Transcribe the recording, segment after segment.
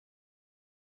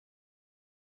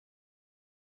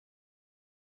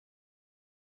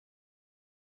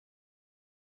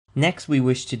Next, we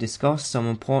wish to discuss some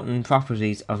important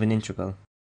properties of an integral.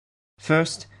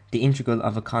 First, the integral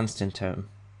of a constant term.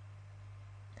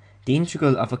 The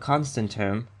integral of a constant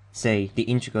term, say the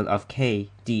integral of k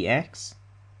dx,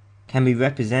 can be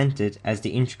represented as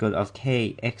the integral of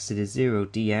k x to the 0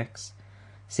 dx,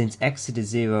 since x to the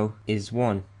 0 is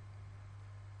 1.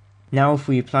 Now if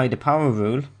we apply the power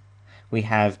rule, we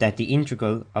have that the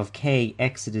integral of k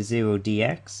x to the 0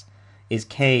 dx is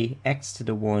k x to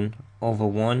the 1 over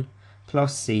 1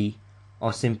 plus c,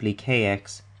 or simply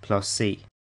kx plus c.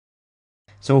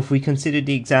 So if we consider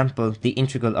the example the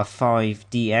integral of 5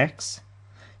 dx,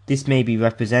 this may be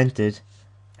represented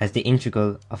as the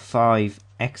integral of 5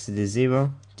 x to the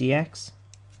 0 dx,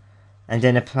 and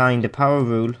then applying the power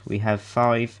rule we have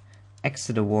 5 x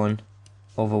to the 1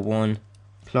 over 1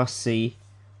 plus c,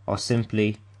 or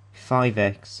simply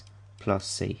 5x plus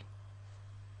c.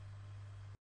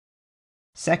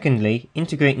 Secondly,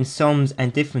 integrating sums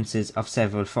and differences of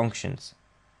several functions.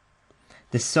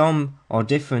 The sum or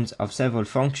difference of several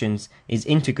functions is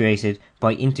integrated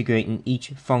by integrating each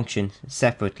function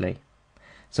separately.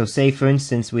 So say for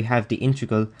instance we have the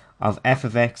integral of f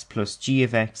of x plus g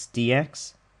of x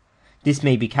dx. This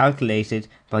may be calculated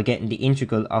by getting the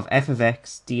integral of f of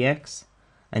x dx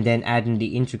and then adding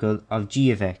the integral of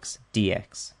g of x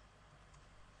dx.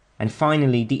 And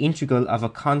finally, the integral of a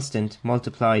constant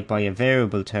multiplied by a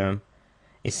variable term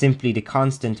is simply the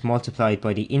constant multiplied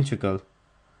by the integral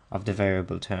of the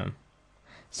variable term.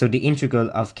 So the integral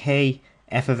of k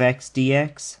f of x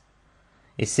dx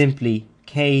is simply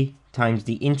k times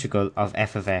the integral of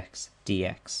f of x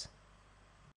dx.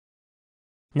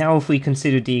 Now if we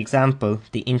consider the example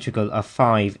the integral of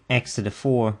 5 x to the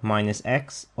 4 minus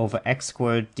x over x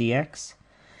squared dx,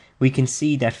 we can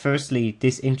see that firstly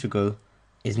this integral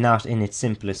is not in its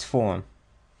simplest form.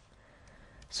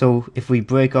 So if we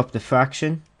break up the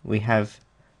fraction, we have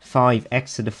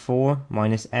 5x to the 4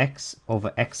 minus x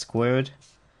over x squared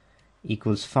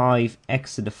equals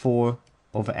 5x to the 4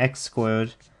 over x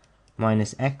squared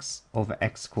minus x over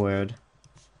x squared,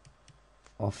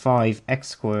 or 5x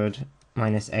squared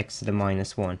minus x to the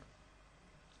minus 1.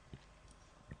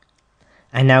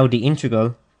 And now the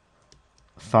integral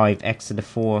 5x to the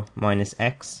 4 minus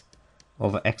x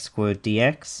over x squared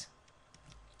dx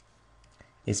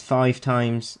is 5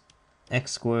 times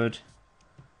x squared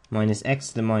minus x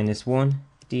to the minus 1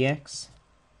 dx.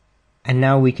 And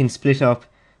now we can split up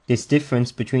this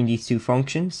difference between these two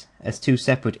functions as two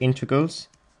separate integrals.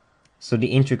 So the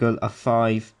integral of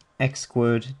 5x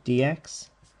squared dx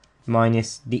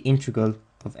minus the integral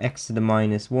of x to the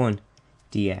minus 1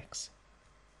 dx.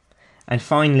 And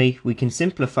finally we can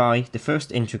simplify the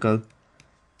first integral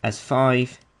as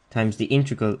 5 times the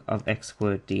integral of x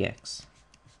squared dx.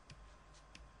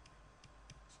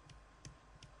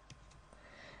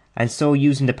 And so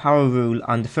using the power rule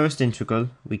on the first integral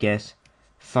we get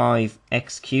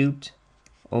 5x cubed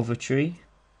over 3,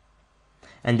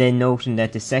 and then noting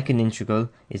that the second integral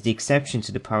is the exception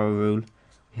to the power rule,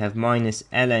 we have minus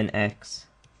ln x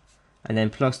and then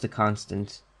plus the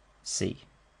constant c.